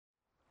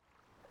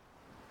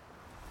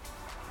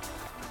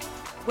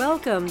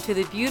Welcome to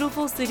the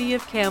beautiful city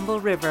of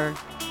Campbell River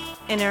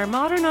in our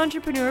Modern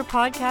Entrepreneur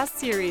podcast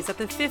series at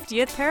the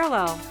 50th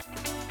parallel.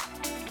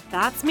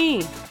 That's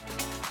me.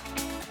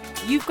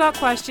 You've got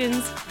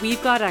questions,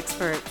 we've got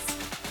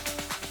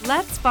experts.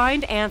 Let's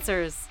find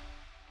answers.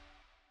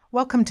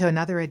 Welcome to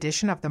another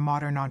edition of the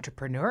Modern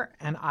Entrepreneur,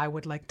 and I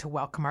would like to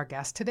welcome our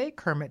guest today,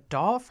 Kermit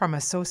Dahl from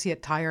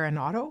Associate Tire and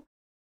Auto.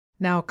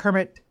 Now,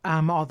 Kermit,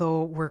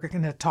 although we're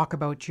going to talk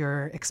about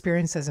your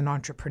experience as an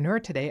entrepreneur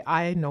today,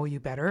 I know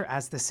you better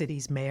as the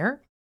city's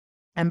mayor.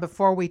 And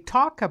before we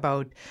talk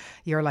about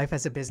your life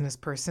as a business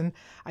person,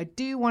 I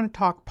do want to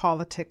talk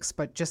politics,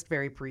 but just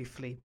very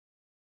briefly.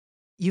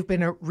 You've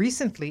been a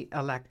recently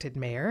elected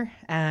mayor,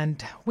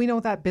 and we know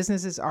that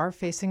businesses are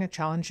facing a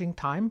challenging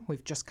time.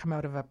 We've just come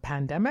out of a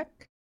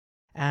pandemic,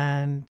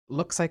 and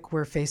looks like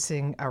we're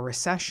facing a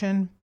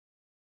recession.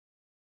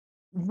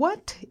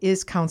 What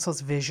is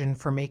Council's vision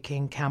for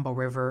making Campbell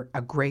River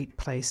a great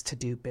place to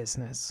do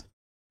business?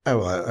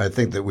 Well, I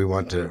think that we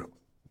want to,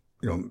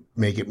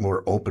 make it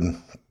more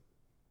open,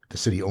 the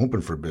city open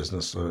for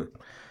business.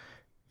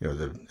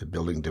 The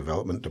building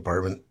development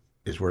department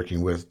is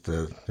working with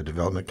the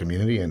development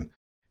community, and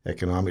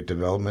economic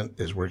development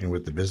is working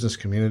with the business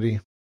community,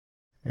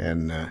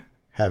 and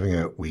having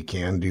a we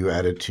can do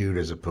attitude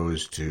as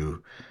opposed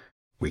to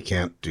we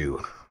can't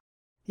do.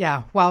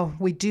 Yeah, well,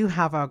 we do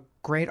have a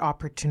great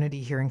opportunity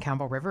here in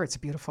Campbell River. It's a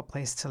beautiful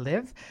place to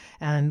live,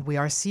 and we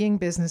are seeing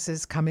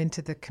businesses come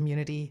into the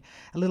community.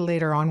 A little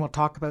later on, we'll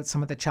talk about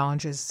some of the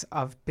challenges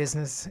of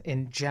business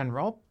in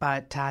general,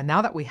 but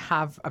now that we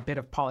have a bit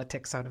of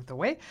politics out of the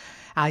way,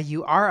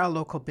 you are a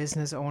local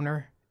business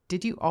owner.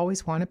 Did you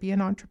always want to be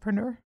an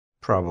entrepreneur?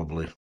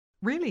 Probably.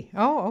 Really?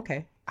 Oh,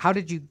 okay. How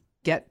did you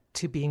get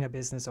to being a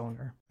business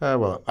owner? I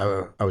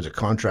was a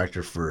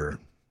contractor for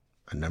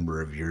a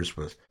number of years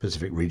with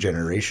Pacific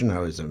Regeneration. I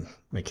was a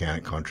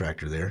mechanic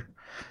contractor there.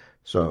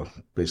 So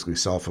basically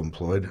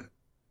self-employed.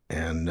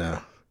 And,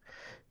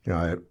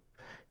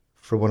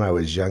 from when I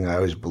was young, I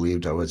always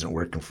believed I wasn't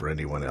working for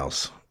anyone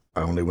else.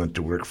 I only went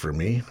to work for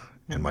me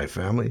and my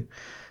family.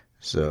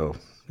 So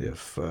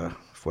if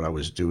what I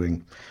was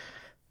doing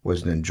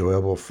wasn't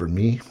enjoyable for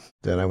me,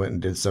 then I went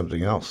and did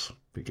something else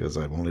because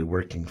I'm only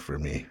working for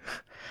me.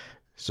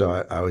 So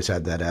I always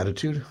had that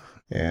attitude,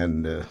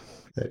 and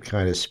that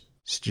kind of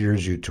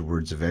steers you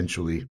towards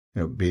eventually,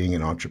 being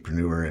an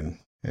entrepreneur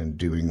and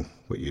doing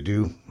what you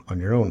do on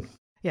your own.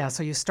 Yeah,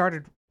 so you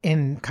started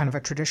in kind of a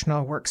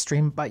traditional work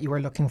stream, but you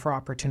were looking for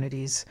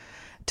opportunities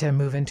to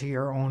move into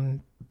your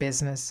own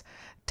business.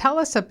 Tell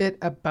us a bit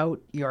about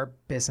your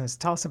business.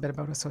 Tell us a bit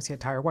about Associate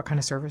Tire. What kind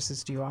of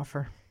services do you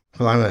offer?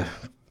 Well, I'm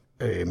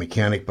a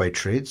mechanic by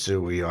trade, so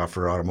we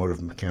offer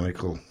automotive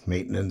mechanical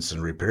maintenance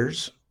and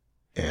repairs.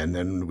 And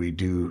then we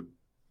do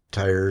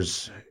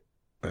tires,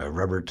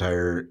 rubber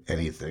tire,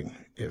 anything.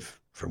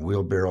 If from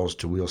wheel barrels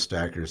to wheel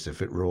stackers,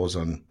 if it rolls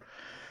on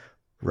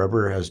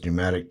rubber, has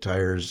pneumatic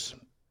tires,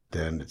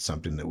 then it's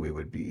something that we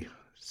would be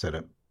set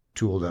up,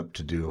 tooled up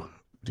to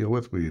deal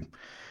with.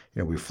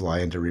 We fly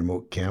into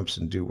remote camps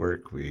and do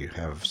work. We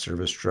have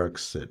service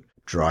trucks that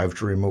drive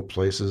to remote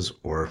places,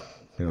 or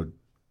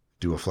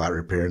do a flat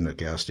repair in the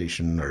gas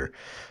station or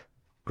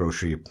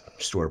grocery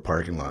store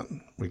parking lot.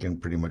 We can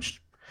pretty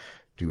much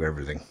do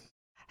everything.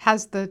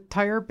 Has the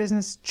tire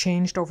business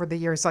changed over the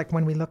years? Like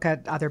when we look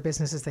at other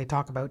businesses, they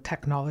talk about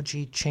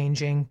technology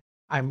changing.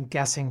 I'm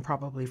guessing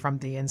probably from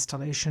the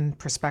installation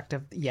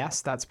perspective, yes,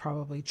 that's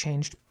probably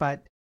changed.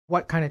 But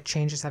what kind of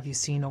changes have you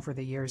seen over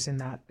the years in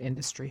that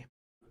industry?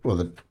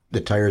 Well,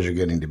 the tires are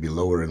getting to be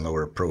lower and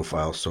lower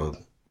profile, so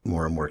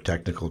more and more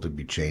technical to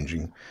be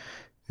changing.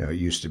 It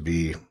used to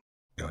be,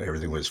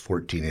 everything was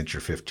 14-inch or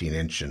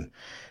 15-inch, and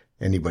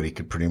anybody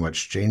could pretty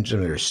much change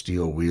them. They're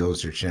steel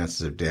wheels. Their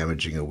chances of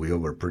damaging a wheel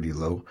were pretty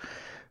low,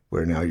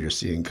 where now you're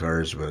seeing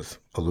cars with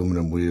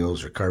aluminum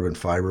wheels or carbon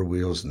fiber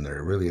wheels, and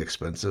they're really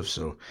expensive.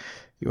 So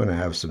you want to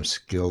have some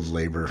skilled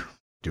labor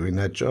doing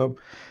that job.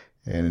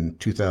 And in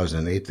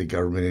 2008, the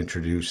government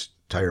introduced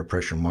tire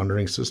pressure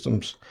monitoring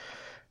systems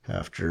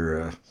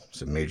after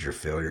some major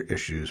failure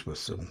issues with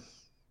some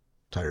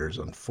tires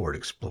on Ford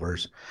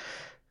Explorers.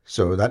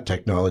 So that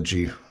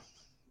technology,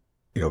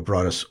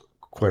 brought us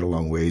quite a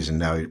long ways, and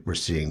now we're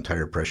seeing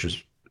tire pressure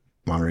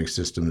monitoring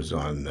systems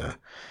on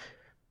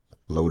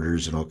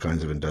loaders and all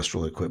kinds of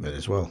industrial equipment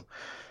as well.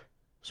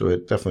 So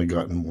it definitely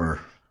gotten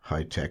more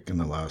high tech in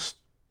the last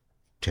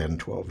 10,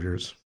 12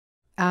 years.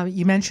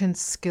 You mentioned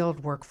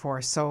skilled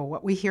workforce. So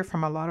what we hear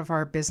from a lot of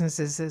our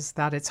businesses is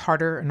that it's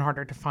harder and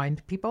harder to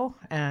find people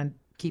and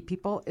keep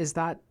people. Is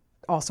that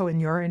also in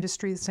your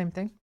industry the same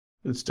thing?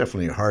 It's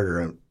definitely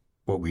harder.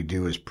 What we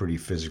do is pretty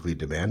physically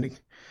demanding.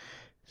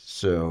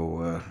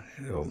 So,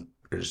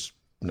 there's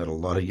not a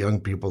lot of young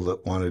people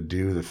that want to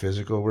do the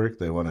physical work.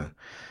 They want to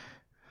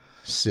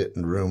sit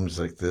in rooms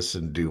like this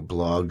and do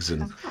blogs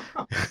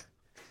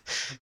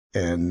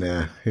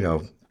and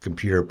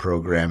computer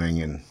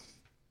programming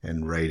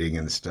and writing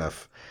and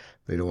stuff.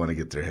 They don't want to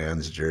get their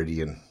hands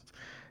dirty and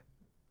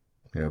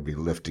be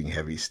lifting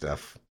heavy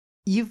stuff.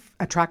 You've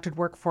attracted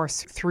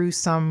workforce through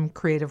some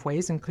creative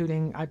ways,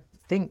 including, I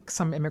think,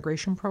 some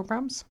immigration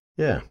programs?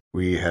 Yeah,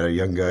 we had a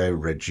young guy,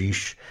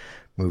 Rajesh,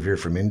 move here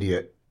from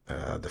India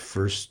the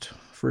first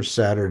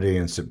Saturday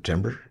in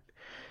September,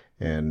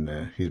 and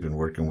he's been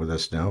working with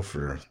us now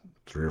for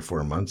 3 or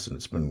 4 months, and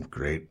it's been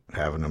great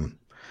having him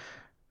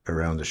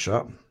around the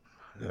shop.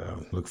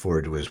 Look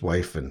forward to his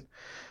wife and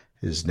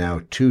his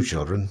now 2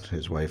 children.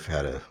 His wife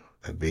had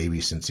a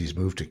baby since he's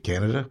moved to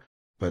Canada,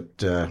 but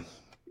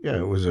yeah,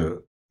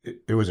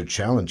 it was a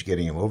challenge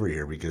getting him over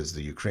here because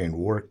the Ukraine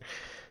war,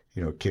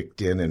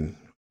 kicked in, and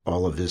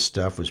all of his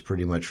stuff was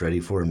pretty much ready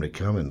for him to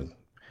come, and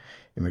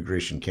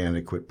Immigration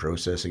Canada quit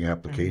processing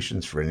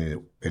applications for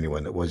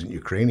anyone that wasn't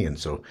Ukrainian.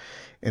 So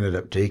ended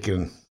up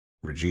taking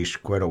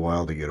Rajesh quite a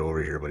while to get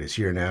over here, but he's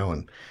here now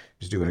and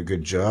he's doing a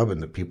good job.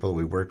 And the people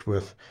we worked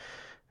with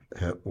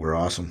were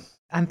awesome.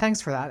 And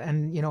thanks for that.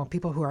 And,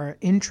 people who are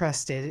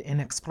interested in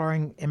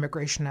exploring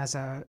immigration as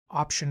an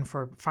option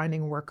for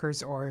finding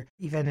workers or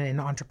even in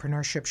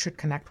entrepreneurship should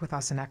connect with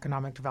us in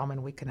economic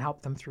development. We can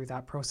help them through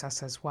that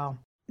process as well.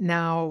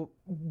 Now,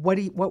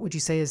 what would you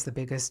say is the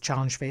biggest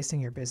challenge facing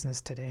your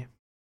business today?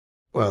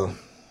 Well,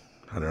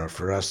 I don't know.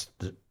 For us,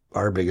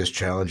 our biggest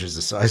challenge is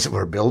the size of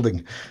our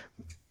building.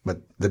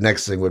 But the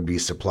next thing would be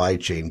supply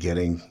chain.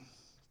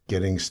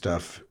 Getting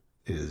stuff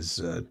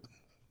is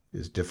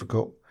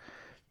difficult,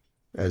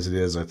 as it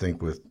is, I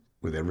think, with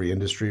every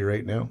industry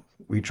right now.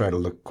 We try to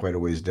look quite a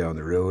ways down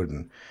the road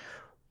and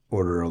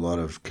order a lot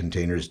of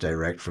containers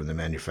direct from the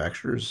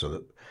manufacturers so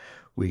that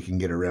we can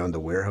get around the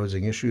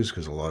warehousing issues,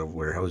 because a lot of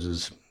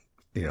warehouses,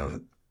 they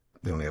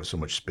only have so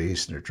much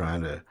space and they're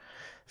trying to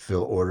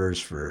fill orders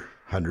for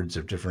hundreds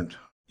of different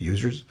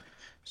users.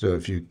 So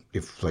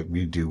if like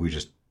we do, we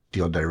just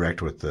deal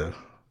direct with the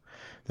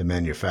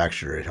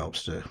manufacturer. It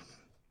helps to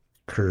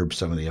curb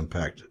some of the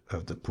impact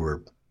of the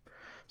poor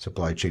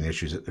supply chain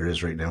issues that there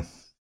is right now.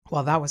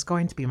 Well, that was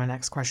going to be my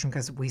next question,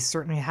 because we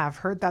certainly have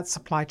heard that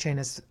supply chain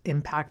is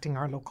impacting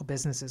our local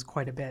businesses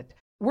quite a bit.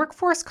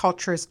 Workforce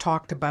culture is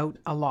talked about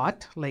a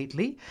lot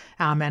lately.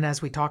 And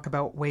as we talk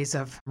about ways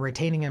of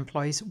retaining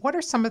employees, what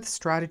are some of the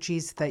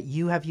strategies that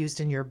you have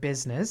used in your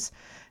business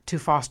to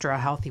foster a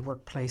healthy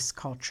workplace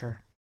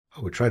culture?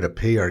 We try to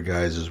pay our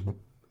guys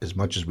as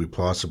much as we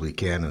possibly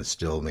can and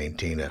still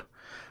maintain a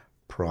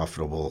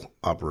profitable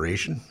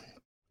operation.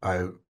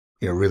 I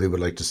really would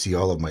like to see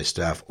all of my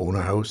staff own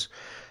a house.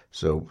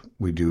 So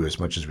we do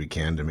as much as we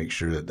can to make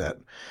sure that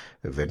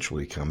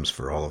eventually comes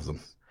for all of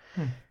them.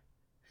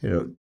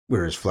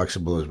 We're as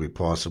flexible as we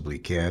possibly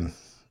can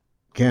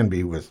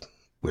be with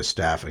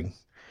staffing.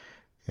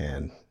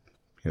 And,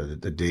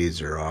 the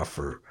days are off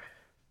for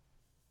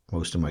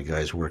most of my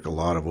guys work a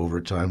lot of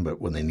overtime,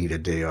 but when they need a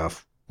day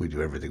off, we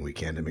do everything we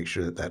can to make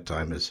sure that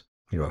time is,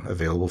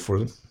 available for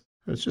them.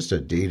 It's just a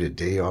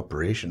day-to-day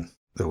operation,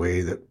 the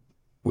way that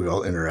we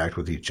all interact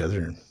with each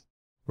other.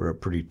 We're a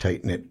pretty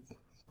tight-knit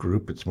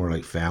group. It's more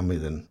like family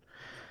than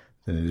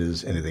it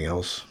is anything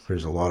else.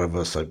 There's a lot of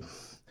us.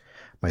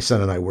 My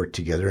son and I work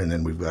together, and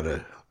then we've got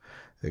a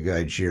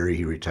guy, Jerry.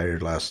 He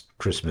retired last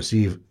Christmas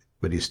Eve,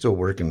 but he's still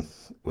working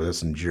with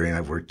us. And Jerry and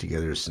I've worked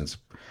together since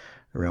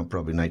around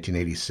probably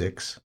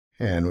 1986.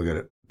 And we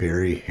got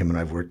Barry. Him and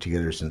I've worked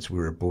together since we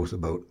were both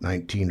about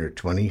 19 or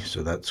 20,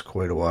 so that's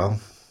quite a while.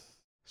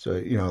 So,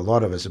 a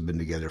lot of us have been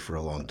together for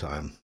a long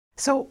time.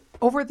 So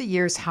over the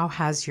years, how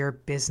has your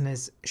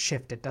business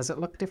shifted? Does it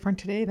look different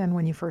today than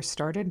when you first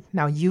started?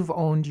 Now, you've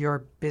owned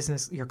your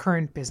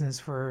current business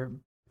for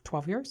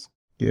 12 years?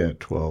 Yeah,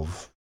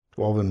 12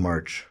 in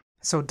March.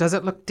 So does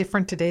it look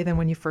different today than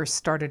when you first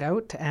started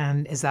out?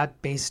 And is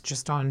that based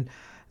just on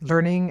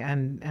learning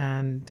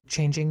and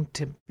changing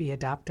to be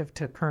adaptive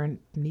to current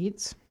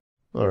needs?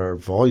 Well, our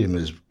volume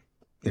is,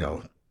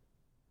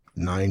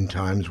 9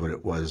 times what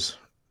it was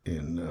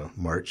in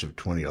March of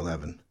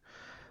 2011.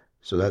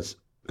 So that's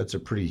a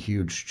pretty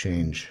huge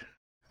change.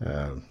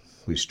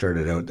 We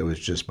started out, there was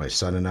just my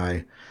son and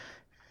I,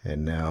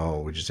 and now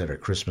we just had our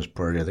Christmas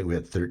party. I think we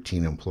had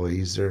 13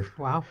 employees there.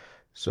 Wow.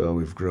 So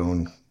we've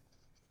grown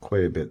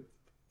quite a bit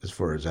as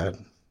far as that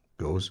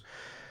goes.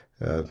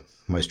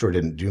 My store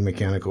didn't do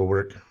mechanical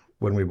work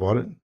when we bought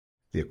it.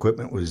 The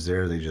equipment was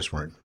there, they just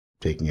weren't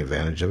taking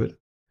advantage of it.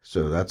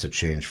 So that's a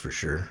change for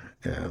sure.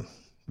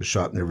 The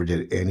shop never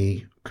did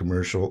any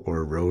commercial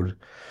or road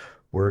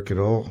work at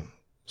all.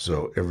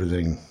 So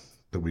everything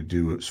that we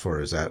do as far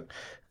as that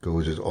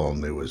goes is all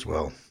new as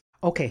well.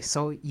 Okay,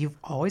 so you've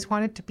always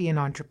wanted to be an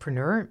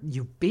entrepreneur.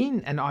 You've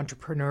been an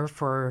entrepreneur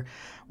for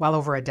well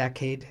over a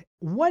decade.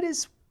 What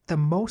is the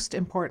most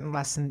important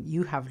lesson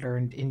you have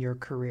learned in your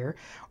career?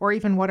 Or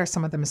even what are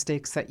some of the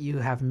mistakes that you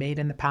have made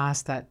in the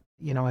past that,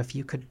 if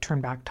you could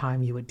turn back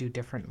time, you would do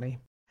differently?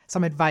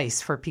 Some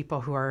advice for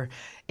people who are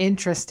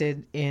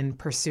interested in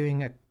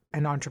pursuing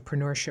an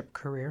entrepreneurship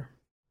career.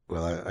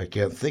 Well, I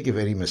can't think of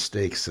any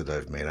mistakes that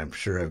I've made. I'm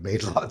sure I've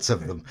made lots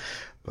of them,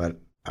 but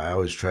I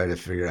always try to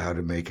figure out how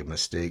to make a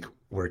mistake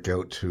work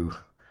out to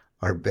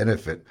our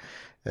benefit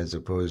as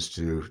opposed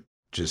to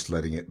just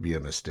letting it be a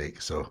mistake.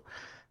 So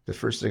the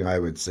first thing I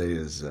would say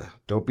is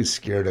don't be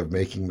scared of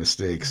making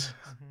mistakes.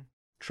 Mm-hmm.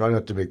 Try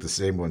not to make the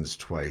same ones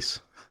twice.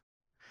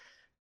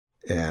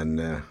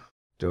 And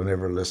Don't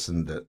ever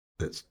listen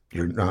that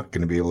you're not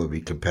going to be able to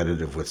be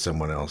competitive with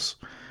someone else.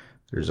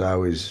 There's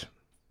always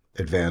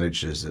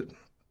advantages that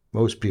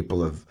most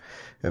people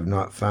have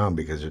not found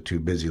because they're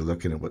too busy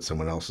looking at what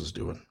someone else is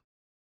doing.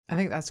 I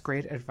think that's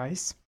great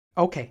advice.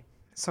 Okay,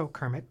 so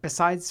Kermit,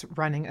 besides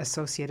running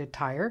Associated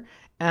Tire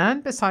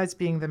and besides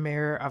being the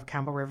mayor of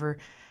Campbell River,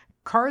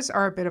 cars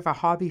are a bit of a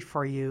hobby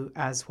for you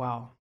as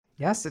well.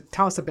 Yes,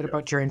 tell us a bit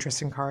about your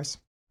interest in cars.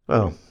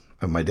 Well,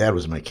 my dad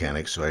was a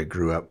mechanic, so I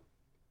grew up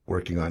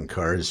working on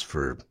cars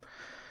for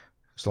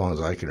as long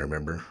as I can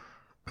remember.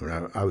 I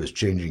mean, I was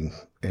changing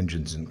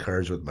engines in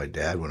cars with my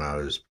dad when I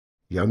was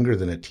younger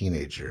than a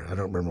teenager. I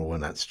don't remember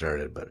when that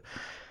started, but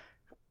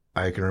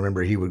I can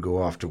remember he would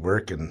go off to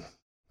work, and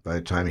by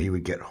the time he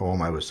would get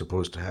home, I was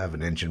supposed to have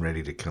an engine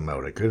ready to come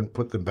out. I couldn't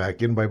put them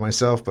back in by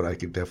myself, but I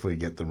could definitely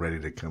get them ready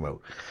to come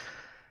out.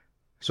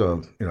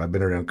 So, I've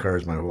been around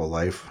cars my whole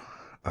life.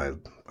 I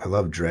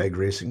love drag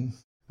racing.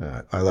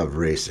 I love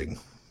racing,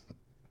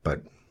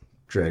 but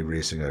drag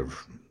racing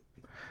I've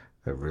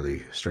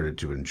really started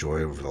to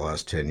enjoy over the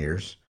last 10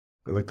 years.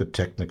 I like the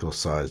technical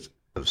side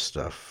of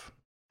stuff.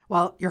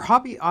 Well, your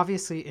hobby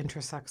obviously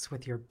intersects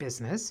with your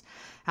business.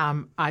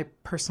 I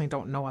personally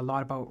don't know a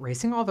lot about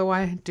racing, although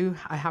I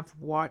have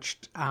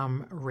watched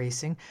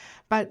racing.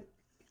 But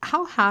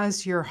how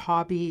has your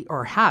hobby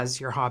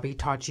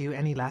taught you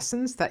any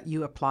lessons that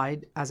you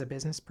applied as a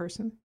business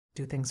person?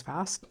 Do things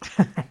fast?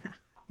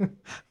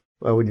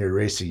 Well, when you're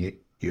racing,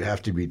 you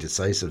have to be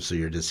decisive, so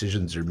your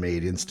decisions are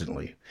made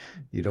instantly.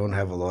 You don't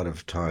have a lot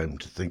of time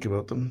to think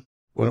about them.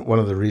 One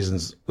of the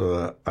reasons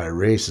I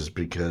race is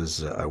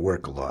because I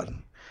work a lot.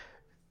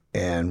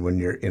 And when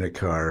you're in a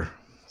car,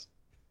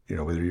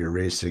 whether you're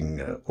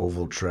racing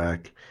oval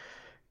track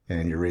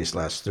and your race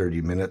lasts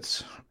 30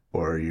 minutes,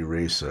 or you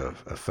race a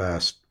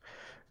fast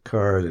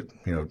car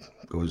that,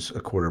 goes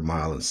a quarter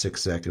mile in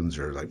 6 seconds,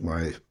 or like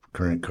my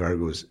current car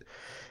goes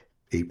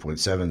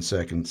 8.7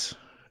 seconds,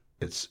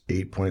 it's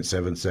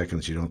 8.7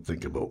 seconds you don't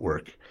think about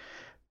work.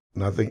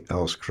 Nothing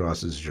else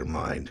crosses your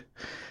mind.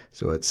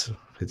 So it's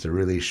a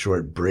really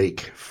short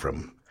break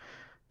from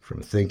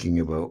thinking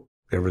about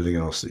everything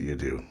else that you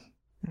do.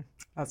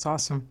 That's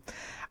awesome.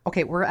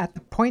 Okay, we're at the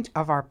point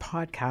of our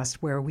podcast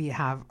where we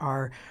have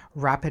our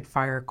rapid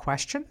fire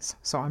questions.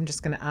 So I'm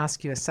just going to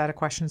ask you a set of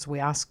questions we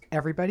ask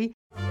everybody.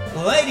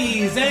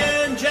 Ladies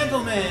and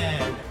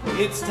gentlemen,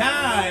 it's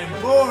time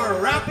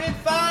for rapid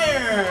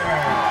fire.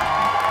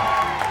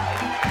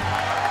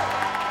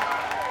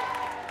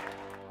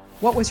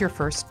 What was your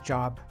first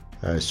job?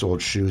 I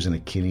sold shoes in a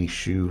Kinney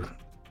shoe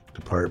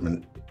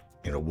department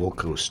in a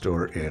Woolco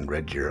store in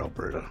Red Deer,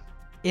 Alberta.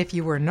 If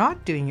you were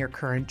not doing your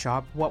current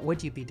job, what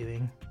would you be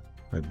doing?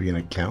 I'd be an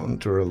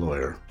accountant or a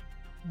lawyer.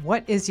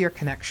 What is your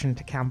connection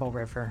to Campbell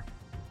River?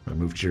 I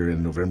moved here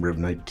in November of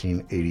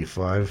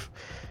 1985,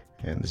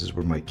 and this is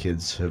where my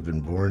kids have been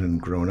born and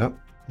grown up.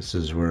 This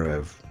is where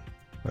I've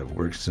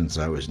worked since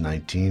I was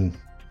 19.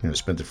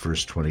 Spent the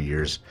first 20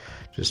 years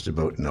just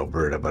about in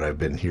Alberta, but I've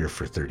been here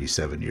for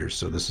 37 years,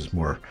 so this is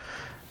more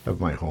of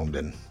my home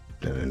than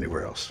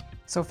anywhere else.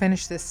 So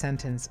finish this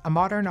sentence. A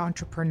modern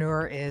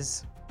entrepreneur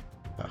is...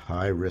 a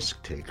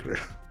high-risk taker.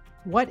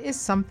 What is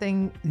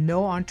something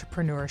no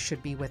entrepreneur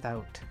should be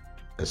without?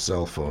 A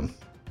cell phone.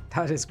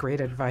 That is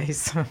great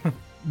advice.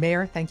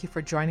 Mayor, thank you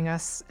for joining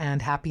us,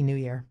 and Happy New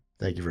Year.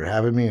 Thank you for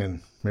having me, and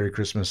Merry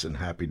Christmas and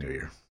Happy New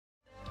Year.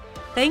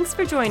 Thanks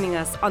for joining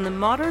us on the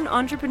Modern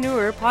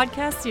Entrepreneur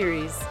podcast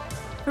series.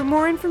 For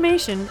more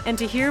information and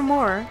to hear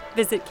more,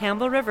 visit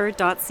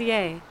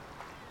campbellriver.ca.